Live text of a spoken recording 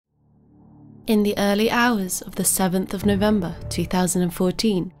In the early hours of the 7th of November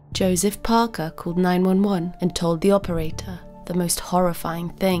 2014, Joseph Parker called 911 and told the operator the most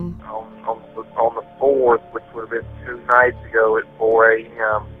horrifying thing. On the 4th, which would have been 2 nights ago at 4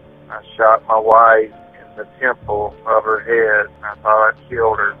 a.m., I shot my wife in the temple of her head. I thought I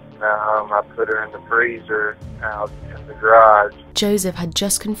killed her. I put her in the freezer out in the garage. Joseph had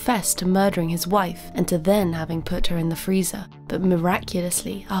just confessed to murdering his wife and to then having put her in the freezer, but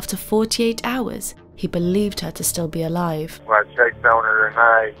miraculously, after 48 hours, he believed her to still be alive. Well, I checked on her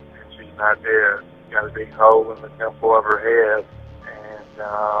tonight, and she's not dead. She got a big hole in the temple of her head,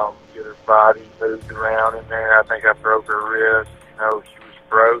 and get her body moved around in there. I think I broke her wrist. She was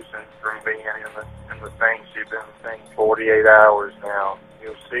frozen from being in the thing. She's been in the thing 48 hours now.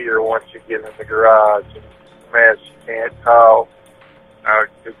 You'll see her once you get in the garage. It's a mess. She can't talk. I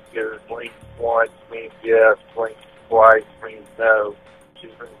could get her blink once means yes, blink twice means no. She's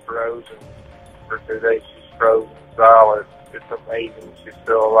been frozen for 2 days. She's frozen solid. It's amazing she's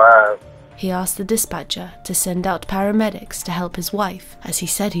still alive. He asked the dispatcher to send out paramedics to help his wife, as he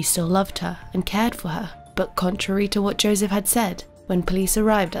said he still loved her and cared for her. But contrary to what Joseph had said, when police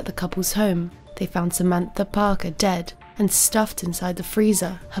arrived at the couple's home, they found Samantha Parker dead and stuffed inside the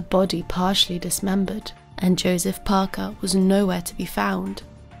freezer, her body partially dismembered, and Joseph Parker was nowhere to be found.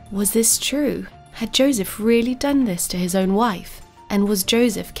 Was this true? Had Joseph really done this to his own wife? And was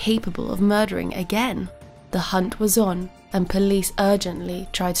Joseph capable of murdering again? The hunt was on, and police urgently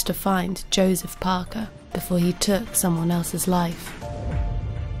tried to find Joseph Parker before he took someone else's life.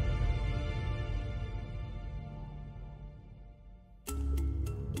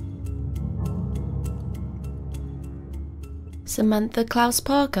 Samantha Klaus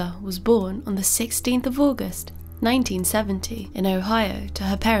Parker was born on the 16th of August, 1970 in Ohio to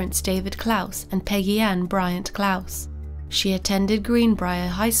her parents David Klaus and Peggy Ann Bryant Klaus. She attended Greenbrier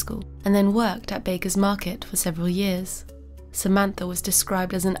High School and then worked at Baker's Market for several years. Samantha was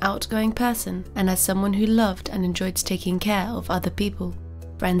described as an outgoing person and as someone who loved and enjoyed taking care of other people.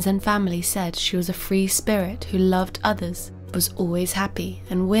 Friends and family said she was a free spirit who loved others, was always happy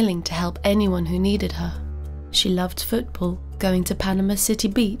and willing to help anyone who needed her. She loved football, going to Panama City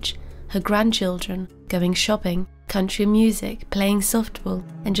Beach, her grandchildren, going shopping, country music, playing softball,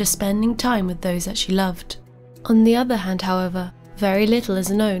 and just spending time with those that she loved. On the other hand, however, very little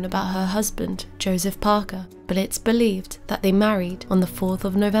is known about her husband, Joseph Parker, but it's believed that they married on the 4th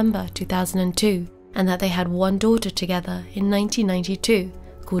of November 2002 and that they had one daughter together in 1992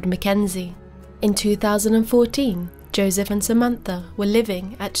 called Mackenzie. In 2014, Joseph and Samantha were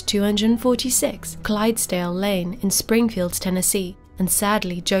living at 246 Clydesdale Lane in Springfield, Tennessee, and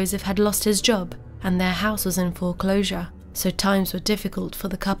sadly Joseph had lost his job and their house was in foreclosure, so times were difficult for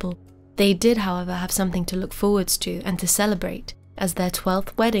the couple. They did, however, have something to look forward to and to celebrate, as their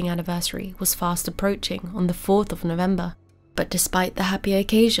 12th wedding anniversary was fast approaching on the 4th of November. But despite the happy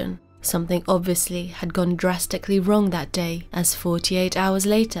occasion, something obviously had gone drastically wrong that day, as 48 hours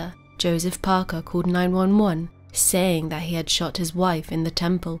later, Joseph Parker called 911, saying that he had shot his wife in the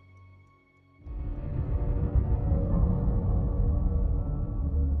temple.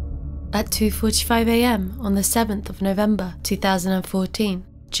 At 2:45 a.m. on the 7th of November 2014,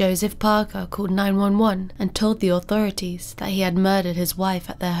 Joseph Parker called 911 and told the authorities that he had murdered his wife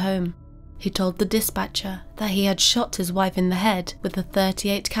at their home. He told the dispatcher that he had shot his wife in the head with a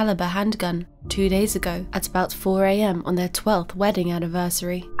 .38 caliber handgun 2 days ago at about 4 a.m. on their 12th wedding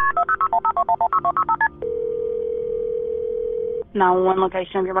anniversary. 911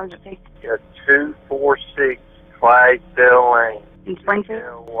 location of your emergency. Yeah, 246 Clydesdale Lane. In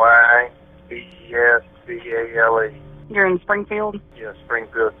Springfield? Lydesdale. You're in Springfield? Yeah,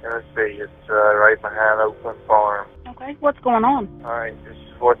 Springfield, Tennessee. It's right behind Oakland Farm. Okay, what's going on? All right, this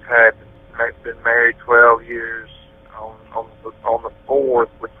is what's happened. I've been married 12 years. On the 4th,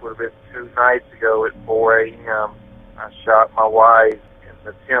 which would have been 2 nights ago at 4 a.m., I shot my wife in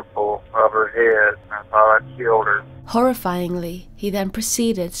the temple of her head. I thought I killed her. Horrifyingly, he then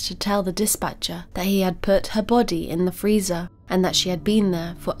proceeded to tell the dispatcher that he had put her body in the freezer and that she had been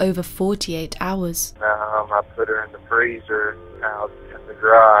there for over 48 hours. I put her in the freezer out in the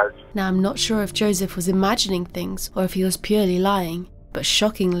garage. Now, I'm not sure if Joseph was imagining things or if he was purely lying, but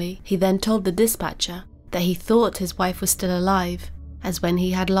shockingly, he then told the dispatcher that he thought his wife was still alive, as when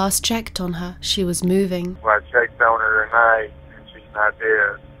he had last checked on her, she was moving. Well, I checked on her tonight, and she's not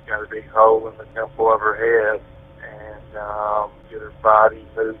dead. She got a big hole in the temple of her head, and get her body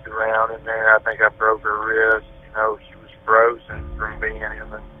moved around in there. I think I broke her wrist. She was frozen from being in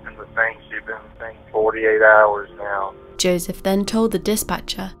the thing. She'd been in the thing 48 hours now. Joseph then told the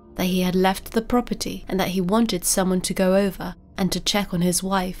dispatcher that he had left the property and that he wanted someone to go over and to check on his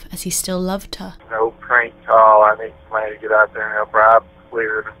wife as he still loved her. No prank call. I need somebody to get out there and help her.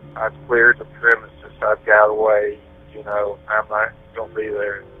 I've cleared the premises. I've got away. I'm not going to be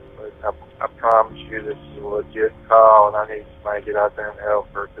there. But I promise you this is a legit call, and I need somebody to get out there and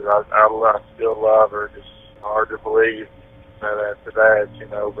help her because I still love her. It's hard to believe that after that,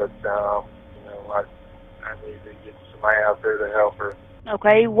 but, I need to get somebody out there to help her.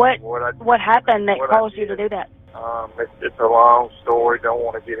 Okay, what happened that caused you to do that? It's a long story. Don't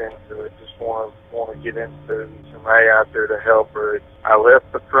want to get into it. Just want to get into somebody out there to help her. I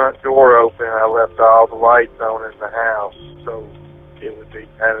left the front door open. I left all the lights on in the house, so it would be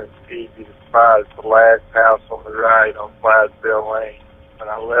kind of easy to spot. It's the last house on the right on Clydesdale Lane. But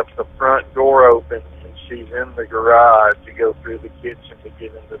I left the front door open, and she's in the garage. You go through the kitchen to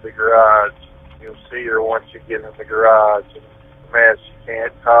get into the garage. You'll see her once you get in the garage. And man, she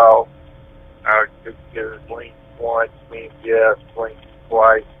can't talk. I could get her blink once means yes, blink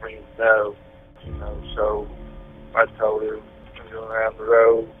twice means no. So I told her, I'm going around the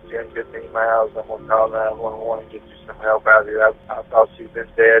road 10, 15 miles, I'm going to call 911 and get you some help out here. I thought she'd been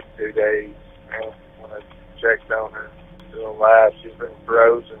dead 2 days, and when I checked on her, still alive. She's been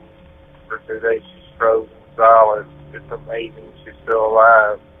frozen for 2 days. She's frozen solid. It's amazing she's still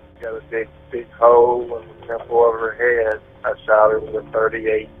alive. She got a big hole in the temple of her head. I shot her with a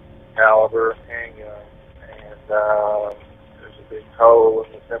 .38 caliber handgun, and there's a big hole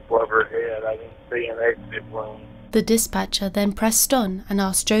in the temple of her head. I didn't see an exit wound. The dispatcher then pressed on and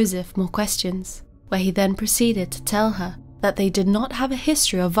asked Joseph more questions, where he then proceeded to tell her that they did not have a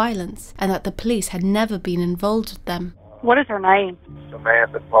history of violence and that the police had never been involved with them. What is her name?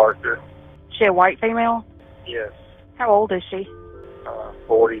 Samantha Parker. Is she a white female? Yes. How old is she?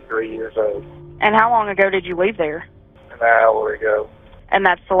 43 years old. And how long ago did you leave there? An hour ago. And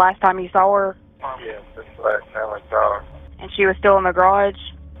that's the last time you saw her? Yes, that's the last time I saw her. And she was still in the garage?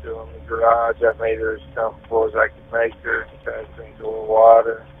 Still in the garage. I made her as comfortable as I could make her. Tried to drink a little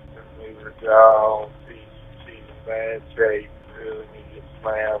water. Move her jaw. She's in bad shape. Really need to get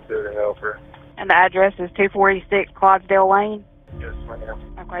somebody out there to help her. And the address is 246 Clydesdale Lane? Yes,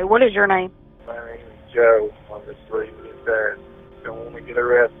 ma'am. Okay, what is your name? My name is Joe. I'm just leaving it there. Don't want to get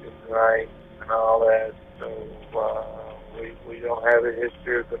arrested tonight and all that. So we don't have a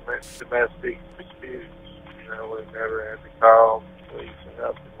history of domestic disputes. We've never had to call police or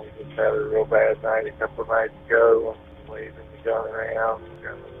nothing. We just had a real bad night a couple of nights ago. I'm leaving the gun around and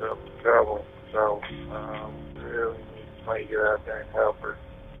got myself in trouble. So really need somebody to get out there and help her.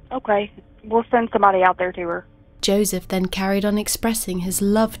 Okay, we'll send somebody out there to her. Joseph then carried on expressing his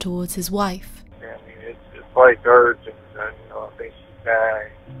love towards his wife. Yeah, it's like urgent. I think she's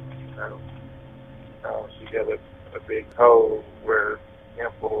dying. She got a big hole where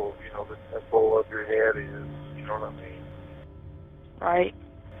the temple of your head is. You know what I mean? Right.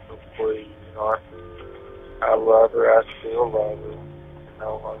 So please, I love her. I still love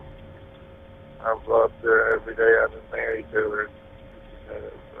her. I've loved her every day I've been married to her. She's had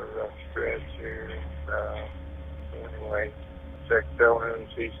a rough stretch here. Anyway, checked on her and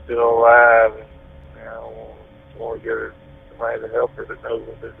she's still alive. And now I want to get her somebody to help her that knows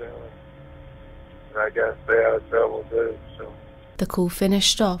what they're doing. And I got to stay out of trouble too. So. The call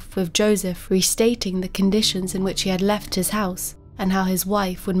finished off with Joseph restating the conditions in which he had left his house and how his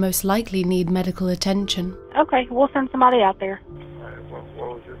wife would most likely need medical attention. Okay, we'll send somebody out there. What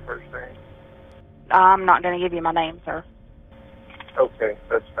was your first name? I'm not going to give you my name, sir. Okay,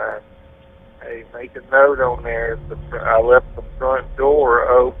 that's fine. Hey, make a note on there. I left the front door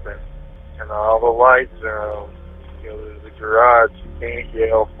open and all the lights are on. There's a garage. You can't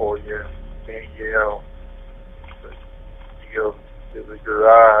yell for you. You can't yell. But you go to the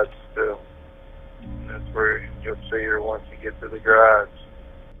garage still. And that's where you'll see her once you get to the garage.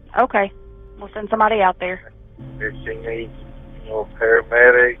 Okay, we'll send somebody out there. If she needs,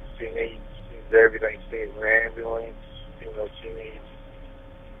 paramedics, she needs everything. She needs an ambulance.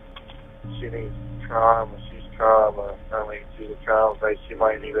 She needs trauma. She's trauma. She's a trauma base. She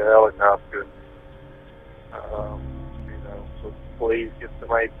might need a helicopter. So please get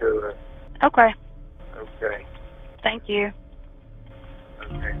somebody to her. Okay. Okay. Thank you.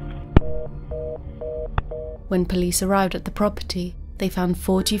 Okay. When police arrived at the property, they found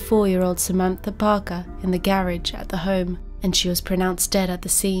 44-year-old Samantha Parker in the garage at the home, and she was pronounced dead at the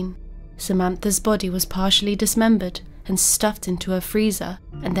scene. Samantha's body was partially dismembered and stuffed into a freezer,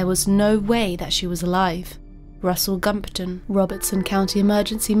 and there was no way that she was alive. Russell Gumpton, Robertson County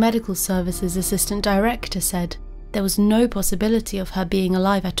Emergency Medical Services Assistant Director, said there was no possibility of her being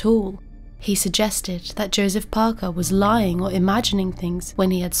alive at all. He suggested that Joseph Parker was lying or imagining things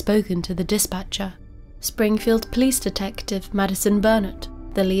when he had spoken to the dispatcher. Springfield Police Detective Madison Burnett,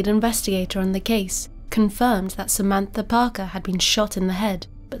 the lead investigator on the case, confirmed that Samantha Parker had been shot in the head,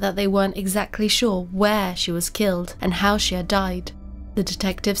 but that they weren't exactly sure where she was killed and how she had died. The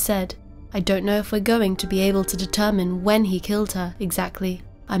detective said, "I don't know if we're going to be able to determine when he killed her exactly.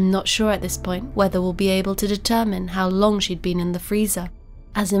 I'm not sure at this point whether we'll be able to determine how long she'd been in the freezer."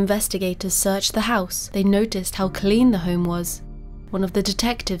 As investigators searched the house, they noticed how clean the home was. One of the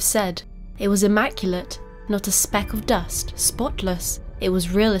detectives said, "It was immaculate, not a speck of dust, spotless. It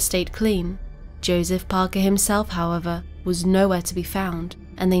was real estate clean." Joseph Parker himself, however, was nowhere to be found,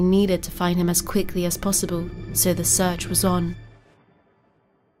 and they needed to find him as quickly as possible, so the search was on.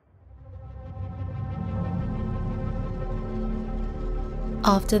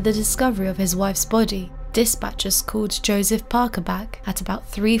 After the discovery of his wife's body, dispatchers called Joseph Parker back at about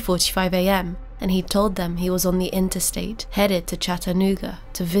 3:45 a.m. and he told them he was on the interstate, headed to Chattanooga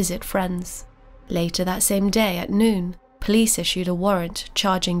to visit friends. Later that same day at noon, police issued a warrant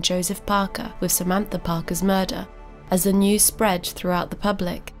charging Joseph Parker with Samantha Parker's murder. As the news spread throughout the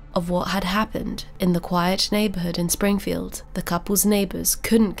public of what had happened in the quiet neighborhood in Springfield, the couple's neighbors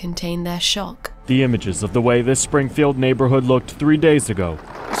couldn't contain their shock. The images of the way this Springfield neighborhood looked 3 days ago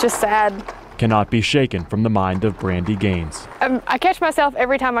It's just sad. cannot be shaken from the mind of Brandy Gaines. I catch myself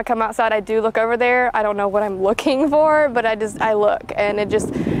every time I come outside. I do look over there. I don't know what I'm looking for, but I look, and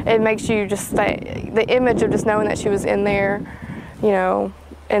it makes you just think, the image of just knowing that she was in there,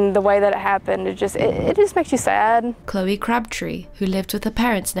 and the way that it happened, it just makes you sad. Chloe Crabtree, who lived with her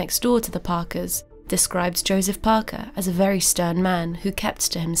parents next door to the Parkers, describes Joseph Parker as a very stern man who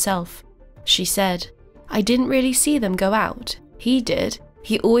kept to himself. She said, "I didn't really see them go out. He did.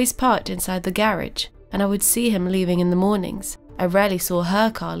 He always parked inside the garage, and I would see him leaving in the mornings. I rarely saw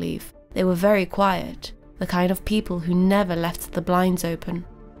her car leave. They were very quiet, the kind of people who never left the blinds open."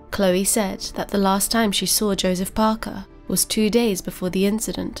 Chloe said that the last time she saw Joseph Parker was 2 days before the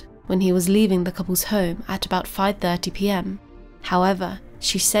incident, when he was leaving the couple's home at about 5:30 p.m. However,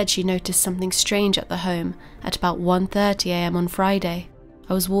 she said she noticed something strange at the home at about 1:30 a.m. on Friday.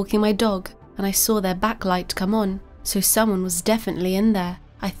 "I was walking my dog, and I saw their backlight come on, so someone was definitely in there.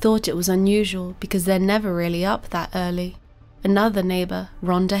 I thought it was unusual because they're never really up that early." Another neighbor,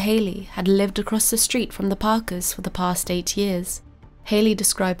 Rhonda Haley, had lived across the street from the Parkers for the past 8 years. Haley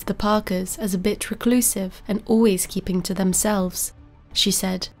described the Parkers as a bit reclusive and always keeping to themselves. She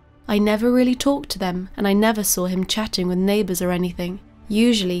said, "I never really talked to them, and I never saw him chatting with neighbors or anything.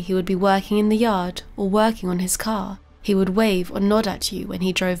 Usually he would be working in the yard or working on his car. He would wave or nod at you when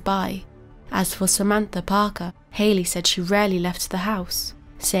he drove by." As for Samantha Parker, Haley said she rarely left the house,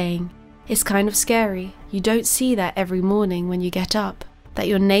 saying, "It's kind of scary. You don't see that every morning when you get up, that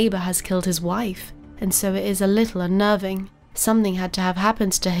your neighbor has killed his wife, and so it is a little unnerving. Something had to have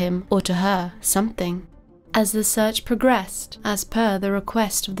happened to him or to her, something." As the search progressed, as per the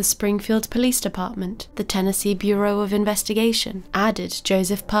request of the Springfield Police Department, the Tennessee Bureau of Investigation added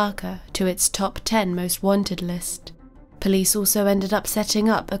Joseph Parker to its top 10 most wanted list. Police also ended up setting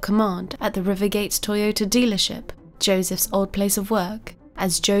up a command at the Rivergate Toyota dealership, Joseph's old place of work,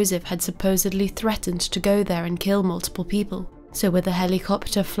 as Joseph had supposedly threatened to go there and kill multiple people. So with a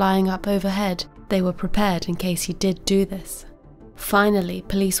helicopter flying up overhead, they were prepared in case he did do this. Finally,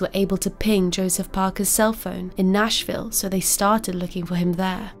 police were able to ping Joseph Parker's cell phone in Nashville, so they started looking for him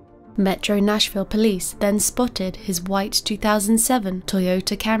there. Metro Nashville police then spotted his white 2007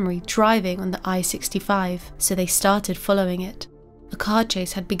 Toyota Camry driving on the I-65, so they started following it. A car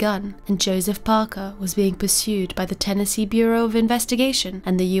chase had begun, and Joseph Parker was being pursued by the Tennessee Bureau of Investigation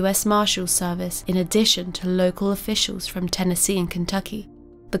and the U.S. Marshals Service, in addition to local officials from Tennessee and Kentucky.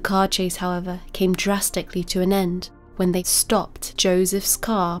 The car chase, however, came drastically to an end when they stopped Joseph's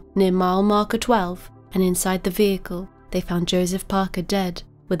car near mile marker 12, and inside the vehicle they found Joseph Parker dead,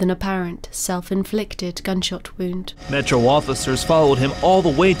 with an apparent self-inflicted gunshot wound. Metro officers followed him all the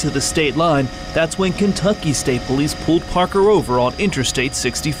way to the state line. That's when Kentucky State Police pulled Parker over on Interstate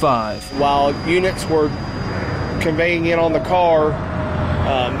 65. While units were conveying in on the car,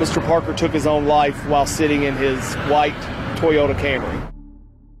 Mr. Parker took his own life while sitting in his white Toyota Camry.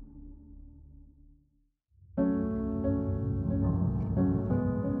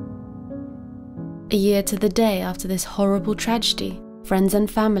 A year to the day after this horrible tragedy, friends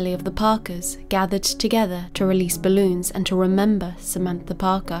and family of the Parkers gathered together to release balloons and to remember Samantha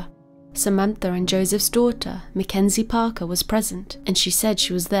Parker. Samantha and Joseph's daughter, Mackenzie Parker, was present, and she said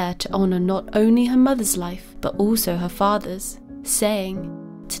she was there to honor not only her mother's life, but also her father's, saying,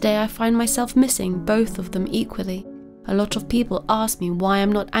 "Today I find myself missing both of them equally. A lot of people ask me why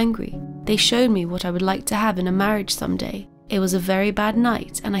I'm not angry. They showed me what I would like to have in a marriage someday. It was a very bad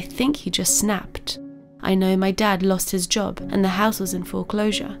night, and I think he just snapped. I know my dad lost his job and the house was in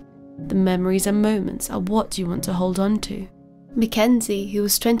foreclosure. The memories and moments are what you want to hold on to. Mackenzie, who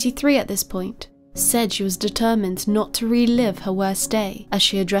was 23 at this point, said she was determined not to relive her worst day as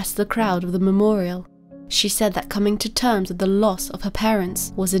she addressed the crowd of the memorial. She said that coming to terms with the loss of her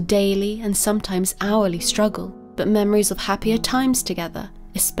parents was a daily and sometimes hourly struggle, but memories of happier times together,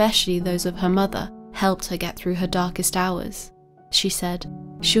 especially those of her mother, helped her get through her darkest hours. She said,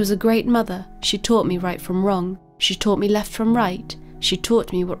 "She was a great mother. She taught me right from wrong. She taught me left from right. She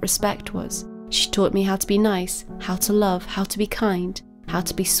taught me what respect was. She taught me how to be nice, how to love, how to be kind, how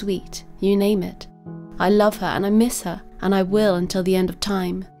to be sweet, you name it. I love her and I miss her, and I will until the end of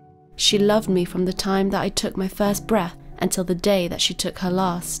time. She loved me from the time that I took my first breath until the day that she took her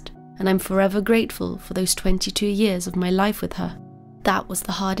last, and I'm forever grateful for those 22 years of my life with her. That was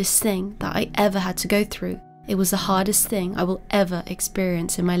the hardest thing that I ever had to go through. It was the hardest thing I will ever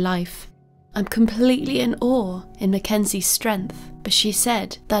experience in my life." I'm completely in awe in Mackenzie's strength, but she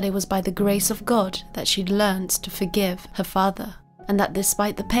said that it was by the grace of God that she'd learned to forgive her father, and that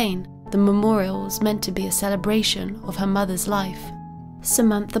despite the pain, the memorial was meant to be a celebration of her mother's life.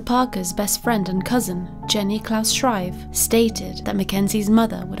 Samantha Parker's best friend and cousin, Jenny Klaus Shrive, stated that Mackenzie's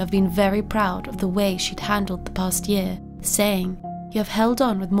mother would have been very proud of the way she'd handled the past year, saying, "You have held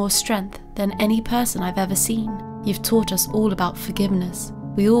on with more strength than any person I've ever seen. You've taught us all about forgiveness.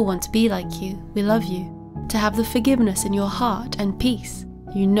 We all want to be like you. We love you. To have the forgiveness in your heart and peace.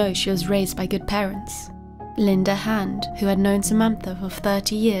 You know she was raised by good parents." Linda Hand, who had known Samantha for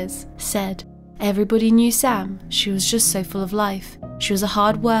 30 years, said, "Everybody knew Sam. She was just so full of life. She was a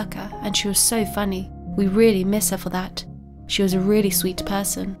hard worker and she was so funny. We really miss her for that. She was a really sweet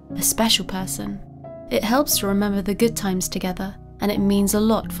person, a special person." It helps to remember the good times together, and it means a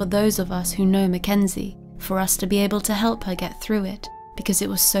lot for those of us who know Mackenzie, for us to be able to help her get through it, because it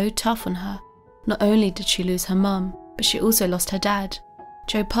was so tough on her. Not only did she lose her mum, but she also lost her dad.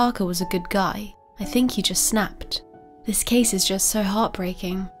 Joe Parker was a good guy. I think he just snapped. This case is just so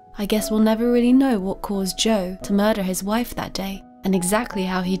heartbreaking. I guess we'll never really know what caused Joe to murder his wife that day, and exactly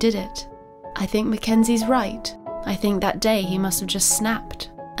how he did it. I think Mackenzie's right. I think that day he must have just snapped.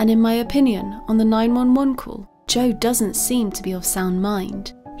 And in my opinion, on the 911 call, Joe doesn't seem to be of sound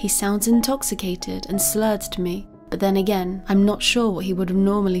mind. He sounds intoxicated and slurred to me, but then again, I'm not sure what he would have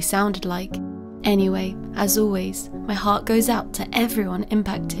normally sounded like. Anyway, as always, my heart goes out to everyone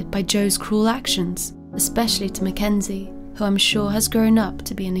impacted by Joe's cruel actions, especially to Mackenzie, who I'm sure has grown up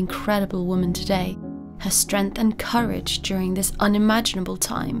to be an incredible woman today. Her strength and courage during this unimaginable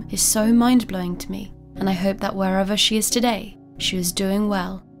time is so mind-blowing to me, and I hope that wherever she is today, she is doing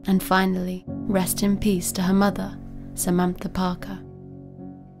well. And finally, rest in peace to her mother, Samantha Parker.